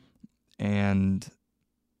 And,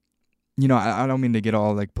 I don't mean to get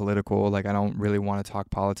all political, I don't really want to talk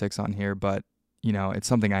politics on here, but, it's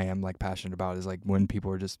something I am passionate about is when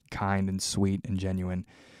people are just kind and sweet and genuine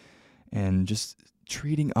and just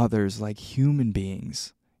treating others like human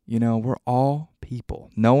beings. We're all people.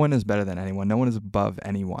 No one is better than anyone. No one is above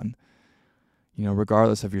anyone.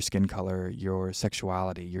 Regardless of your skin color, your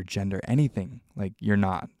sexuality, your gender, anything, you're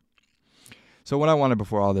not. So what I wanted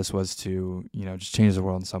before all this was to, just change the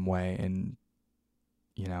world in some way and,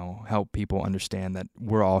 help people understand that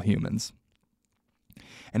we're all humans.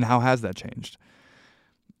 And how has that changed?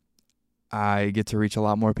 I get to reach a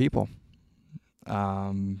lot more people.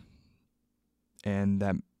 And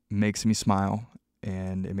that makes me smile,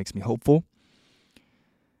 and it makes me hopeful.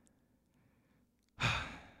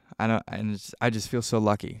 I just feel so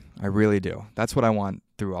lucky. I really do. That's what I want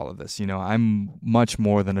through all of this. I'm much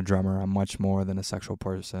more than a drummer. I'm much more than a sexual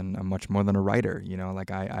person. I'm much more than a writer.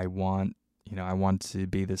 I want to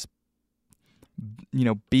be this,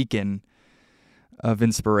 beacon of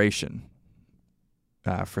inspiration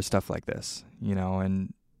for stuff like this,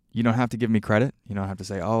 and you don't have to give me credit. You don't have to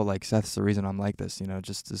say, oh, Seth's the reason I'm like this,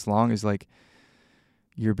 just as long as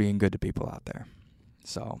you're being good to people out there.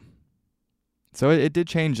 So it did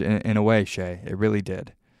change in a way, Shay. It really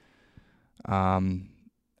did. And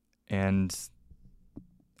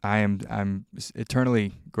I'm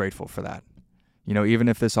eternally grateful for that. Even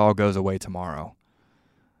if this all goes away tomorrow,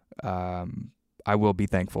 I will be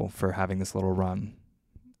thankful for having this little run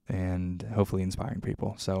and hopefully inspiring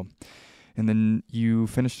people. So, and then you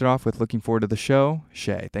finished it off with looking forward to the show.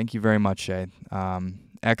 Shay, thank you very much, Shay.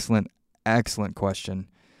 Excellent question.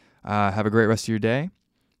 Have a great rest of your day,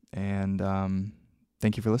 and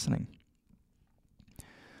thank you for listening.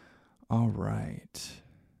 All right.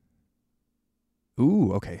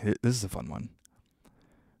 Ooh, okay. This is a fun one.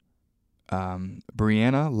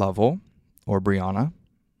 Brianna Lovell or Brianna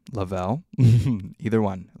Lavelle, either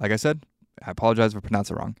one. Like I said, I apologize if I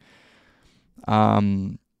pronounce it wrong.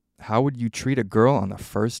 How would you treat a girl on the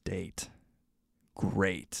first date?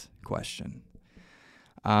 Great question.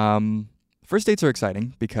 First dates are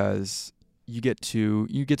exciting because you get to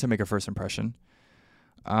make a first impression.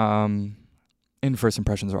 And first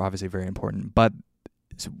impressions are obviously very important, but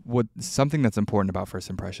something that's important about first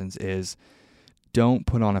impressions is don't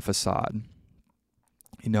put on a facade.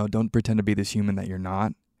 Don't pretend to be this human that you're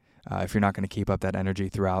not. If you're not going to keep up that energy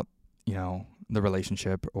throughout, the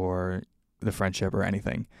relationship or the friendship or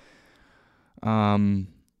anything. So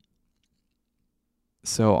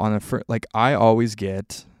on I always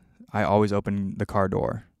open the car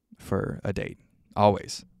door for a date.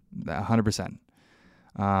 Always. 100%.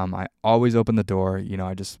 I always open the door.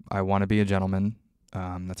 I want to be a gentleman.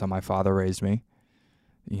 That's how my father raised me,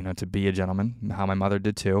 to be a gentleman, how my mother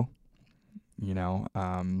did too, so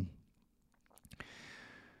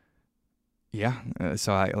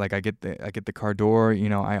I get the car door,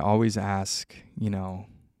 I always ask,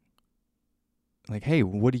 hey,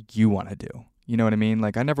 what do you want to do? You know what I mean?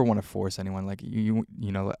 I never want to force anyone,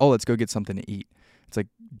 oh, let's go get something to eat. It's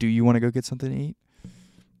do you want to go get something to eat?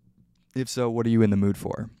 If so, what are you in the mood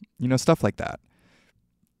for? Stuff like that.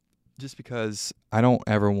 Just because I don't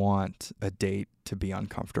ever want a date to be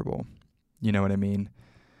uncomfortable. You know what I mean?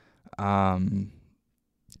 Ever.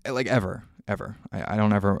 I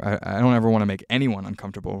don't ever want to make anyone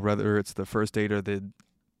uncomfortable, whether it's the first date or the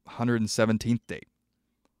 117th date.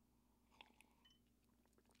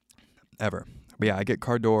 Ever. But yeah, I get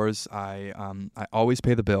car doors. I always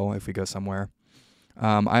pay the bill if we go somewhere.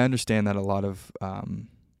 I understand that a lot of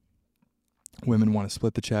women want to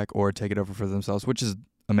split the check or take it over for themselves, which is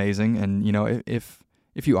amazing. And if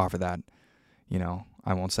you offer that,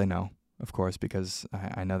 I won't say no, of course, because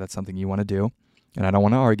I know that's something you want to do, and I don't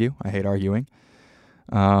want to argue. I hate arguing.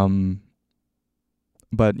 But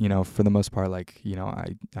for the most part, I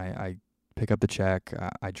pick up the check.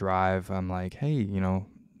 I drive. I'm like, hey,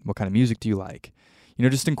 what kind of music do you like?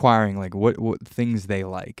 Just inquiring what things they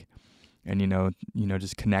like, and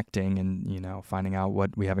just connecting and finding out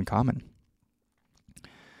what we have in common.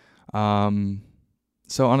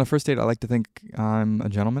 So on a first date, I like to think I'm a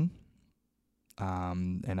gentleman,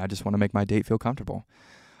 and I just want to make my date feel comfortable.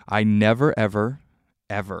 I never, ever,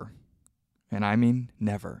 ever, and I mean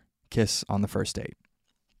never, kiss on the first date.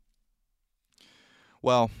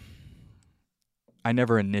 Well, I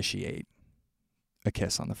never initiate a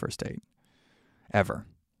kiss on the first date, ever.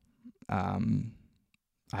 I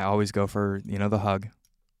always go for, the hug.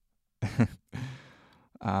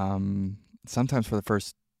 Sometimes for the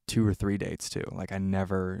first 2 or 3 dates too. I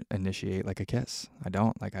never initiate a kiss. I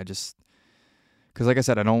don't. Because like I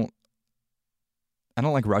said, I don't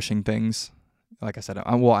like rushing things. Like I said,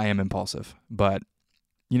 I am impulsive, but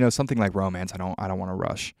something like romance, I don't want to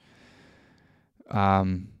rush.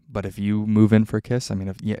 But if you move in for a kiss,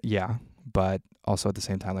 yeah, but also at the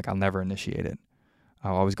same time, I'll never initiate it.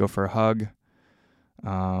 I'll always go for a hug.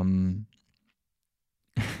 I'll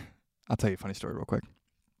tell you a funny story real quick.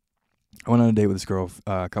 I went on a date with this girl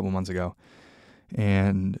a couple months ago,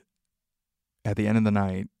 and at the end of the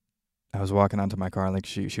night, I was walking onto my car,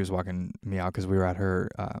 she was walking me out because we were at her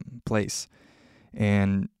place,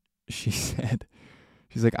 and she's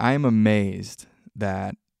like, I am amazed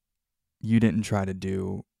that you didn't try to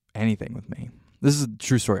do anything with me. This is a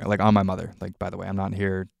true story, on my mother. By the way, I'm not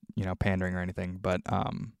here, pandering or anything, but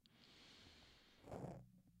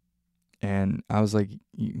and I was like,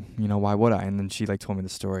 why would I? And then she told me the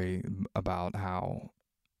story about how,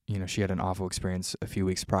 she had an awful experience a few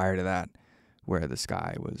weeks prior to that, where this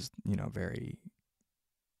guy was, very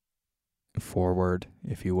forward,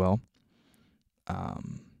 if you will.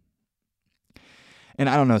 And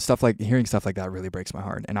I don't know, hearing stuff like that really breaks my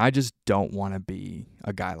heart. And I just don't want to be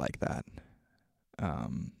a guy like that.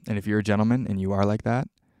 And if you're a gentleman and you are like that,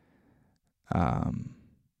 and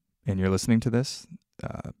you're listening to this,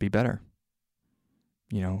 be better.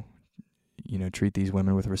 Treat these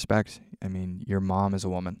women with respect. Your mom is a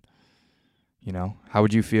woman. How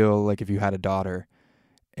would you feel if you had a daughter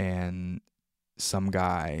and some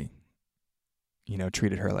guy,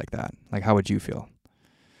 treated her like that? How would you feel?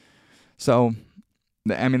 So,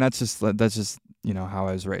 that's just how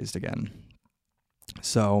I was raised again.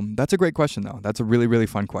 So that's a great question, though. That's a really, really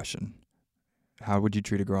fun question. How would you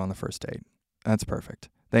treat a girl on the first date? That's perfect.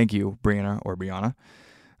 Thank you, Brianna,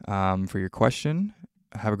 for your question.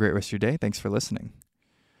 Have a great rest of your day. Thanks for listening.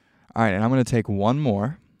 All right, and I'm going to take one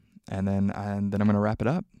more, and then I'm going to wrap it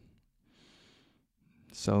up.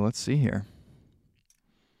 So let's see here.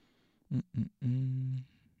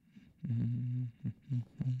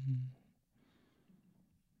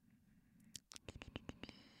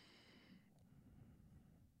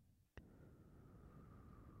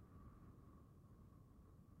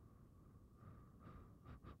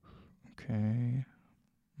 Okay.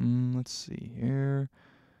 Let's see here.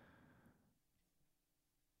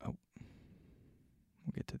 Oh,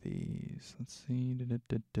 we'll get to these. Let's see.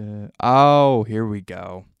 Oh, here we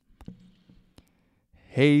go.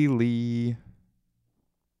 Haley,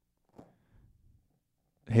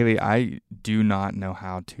 I do not know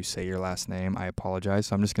how to say your last name. I apologize.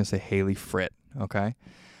 So I'm just going to say Haley Fritt, okay?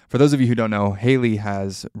 For those of you who don't know, Haley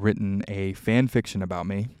has written a fan fiction about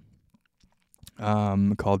me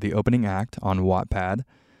called The Opening Act on Wattpad.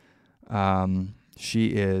 She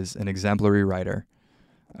is an exemplary writer,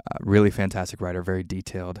 really fantastic writer, very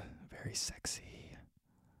detailed, very sexy,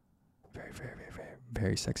 very, very, very, very,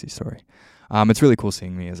 very sexy story. It's really cool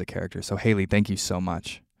seeing me as a character. So Haley, thank you so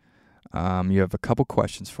much. You have a couple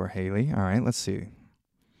questions for Haley. All right, let's see.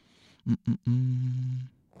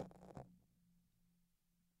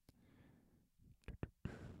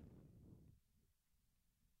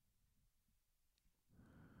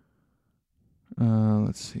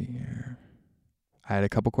 Let's see here. I had a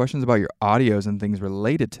couple questions about your audios and things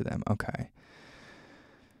related to them. Okay.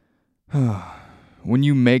 When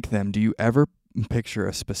you make them, do you ever picture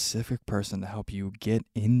a specific person to help you get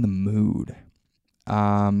in the mood?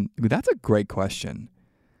 That's a great question.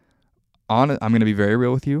 I'm going to be very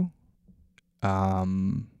real with you.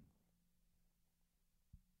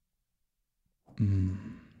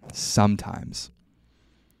 Sometimes.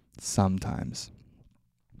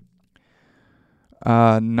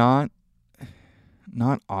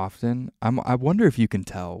 Not often. I wonder if you can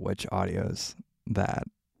tell which audios that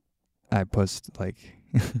I post, like,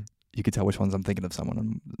 you could tell which ones I'm thinking of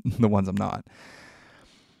someone and the ones I'm not.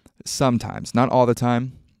 Sometimes, not all the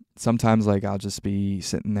time. Sometimes, like, I'll just be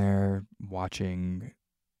sitting there watching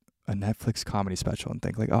a Netflix comedy special and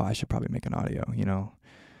think, like, oh, I should probably make an audio,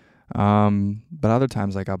 But other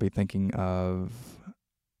times, like, I'll be thinking of,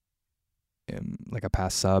 like, a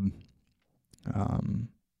past sub,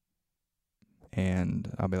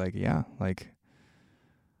 and I'll be like, yeah, like,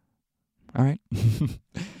 all right.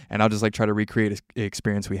 And I'll just, like, try to recreate an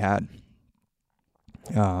experience we had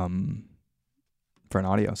for an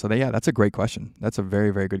audio. So, that's a great question. That's a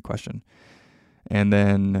very, very good question. And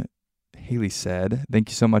then Haley said, thank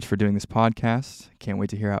you so much for doing this podcast. Can't wait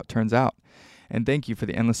to hear how it turns out. And thank you for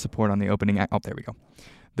the endless support on the opening act. Oh, there we go.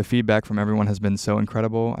 The feedback from everyone has been so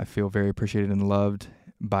incredible. I feel very appreciated and loved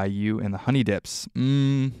by you and the Honeydips.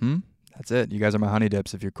 That's it. You guys are my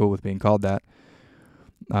Honeydips if you're cool with being called that.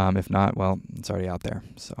 If not, well, it's already out there.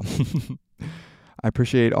 So I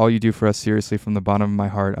appreciate all you do for us, seriously, from the bottom of my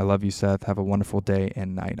heart. I love you, Seth. Have a wonderful day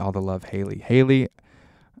and night. All the love, Haley. Haley,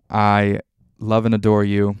 I love and adore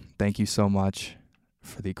you. Thank you so much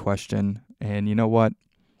for the question. And you know what?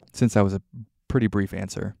 Since that was a pretty brief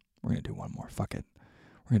answer, we're going to do one more. Fuck it.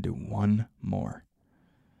 We're going to do one more.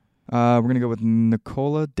 We're going to go with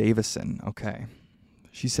Nicola Davison. Okay.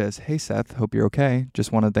 She says, hey, Seth. Hope you're okay.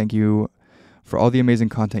 Just want to thank you for all the amazing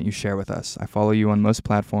content you share with us. I follow you on most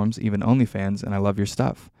platforms, even OnlyFans, and I love your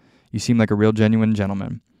stuff. You seem like a real genuine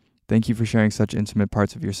gentleman. Thank you for sharing such intimate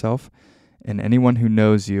parts of yourself. And anyone who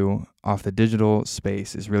knows you off the digital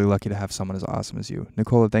space is really lucky to have someone as awesome as you.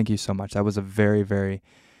 Nicola, thank you so much. That was a very, very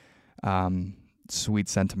sweet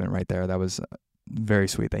sentiment right there. That was very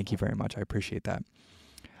sweet. Thank you very much. I appreciate that.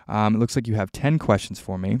 It looks like you have 10 questions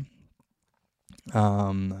for me.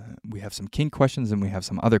 We have some kink questions and we have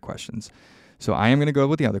some other questions. So I am going to go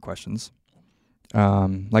with the other questions.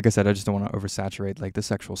 Like I said, I just don't want to oversaturate, like, the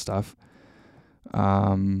sexual stuff.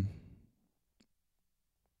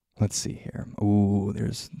 Let's see here. Ooh,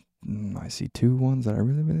 I see 2 ones that I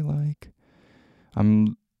really, really like.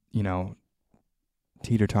 I'm,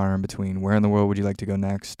 teeter-tottering between where in the world would you like to go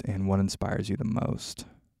next and what inspires you the most.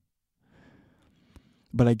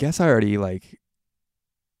 But I guess I already, like,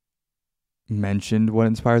 mentioned what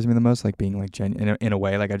inspires me the most, like being, like, in a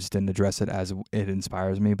way, like, I just didn't address it as it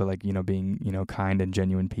inspires me, but, like, being, kind and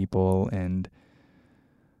genuine people, and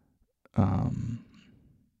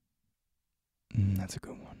that's a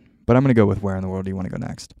good one. But I'm going to go with where in the world do you want to go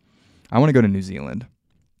next? I want to go to New Zealand.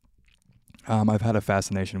 I've had a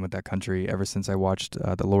fascination with that country ever since I watched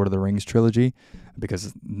the Lord of the Rings trilogy,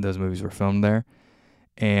 because those movies were filmed there.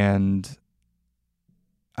 And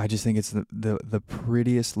I just think it's the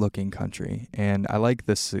prettiest looking country. And I like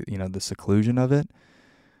this, the seclusion of it.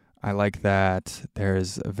 I like that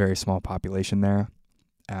there's a very small population there.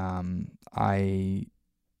 I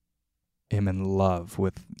am in love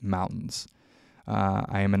with mountains.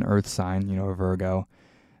 I am an earth sign, a Virgo.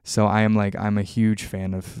 So I'm a huge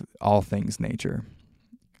fan of all things nature.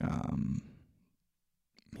 I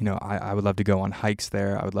would love to go on hikes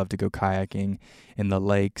there. I would love to go kayaking in the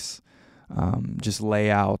lakes. Just lay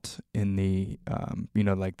out in the,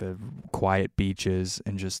 the quiet beaches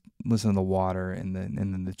and just listen to the water and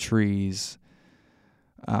then the trees.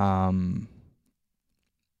 And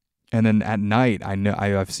then at night,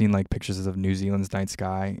 I've seen like pictures of New Zealand's night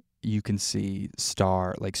sky. You can see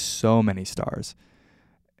so many stars.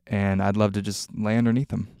 And I'd love to just lay underneath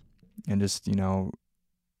them and just,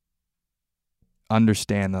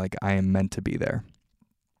 understand that I am meant to be there.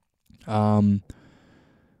 I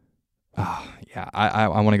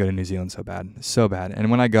want to go to New Zealand so bad.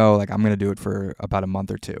 And when I go, I'm going to do it for about a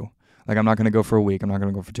month or two. I'm not going to go for a week. I'm not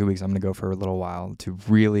going to go for 2 weeks. I'm going to go for a little while to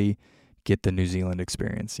really get the New Zealand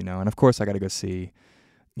experience, And of course I got to go see,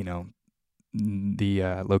 the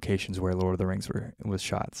locations where Lord of the Rings was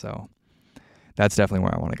shot. So that's definitely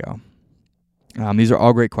where I want to go. These are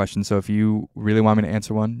all great questions. So if you really want me to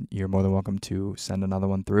answer one, you're more than welcome to send another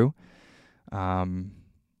one through. And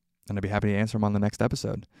I'd be happy to answer them on the next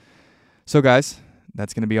episode. So guys,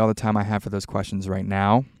 that's going to be all the time I have for those questions right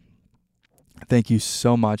now. Thank you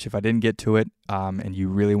so much. If I didn't get to it, and you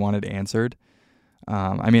really wanted answered,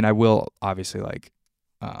 I will obviously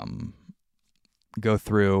go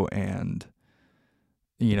through and,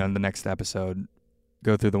 in the next episode,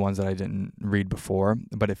 go through the ones that I didn't read before.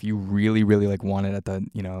 But if you really, really want it at the,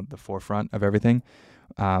 the forefront of everything,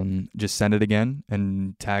 just send it again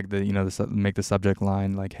and tag make the subject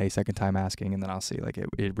line hey, second time asking, and then I'll see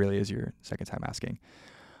it really is your second time asking.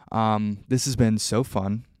 This has been so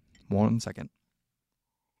fun. 1 second.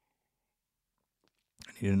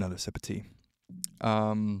 I need another sip of tea.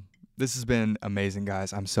 This has been amazing,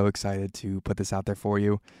 guys. I'm so excited to put this out there for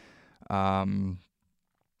you. I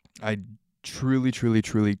truly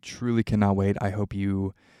cannot wait. I hope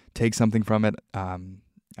you take something from it. I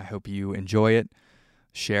hope you enjoy it,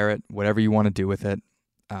 share it, whatever you want to do with it.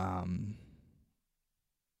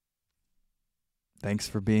 Thanks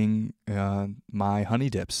for being my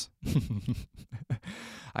Honeydips.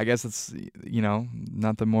 I guess it's,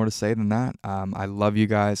 nothing more to say than that. I love you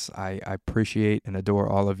guys. I appreciate and adore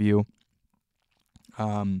all of you.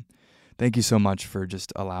 Thank you so much for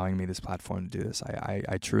just allowing me this platform to do this.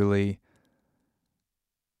 I truly,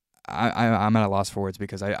 I'm at a loss for words,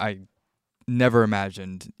 because I never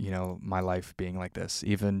imagined, my life being like this,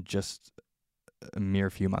 even just a mere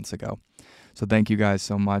few months ago. So thank you guys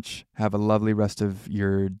so much. Have a lovely rest of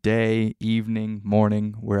your day, evening,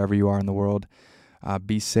 morning, wherever you are in the world.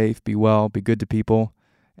 Be safe, be well, be good to people,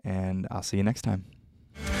 and I'll see you next time.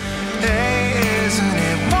 Hey, isn't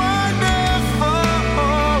it wonderful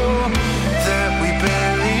that we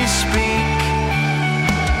barely speak?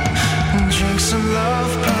 Drink some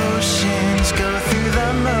love potions, go through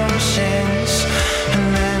the motions,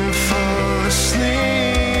 and then fall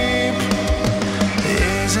asleep.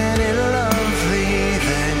 Isn't it lovely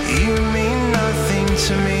that you mean nothing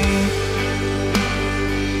to me?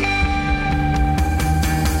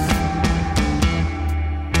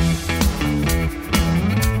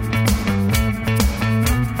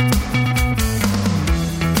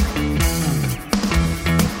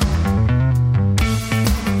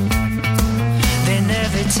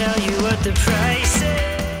 Tell you what the price is.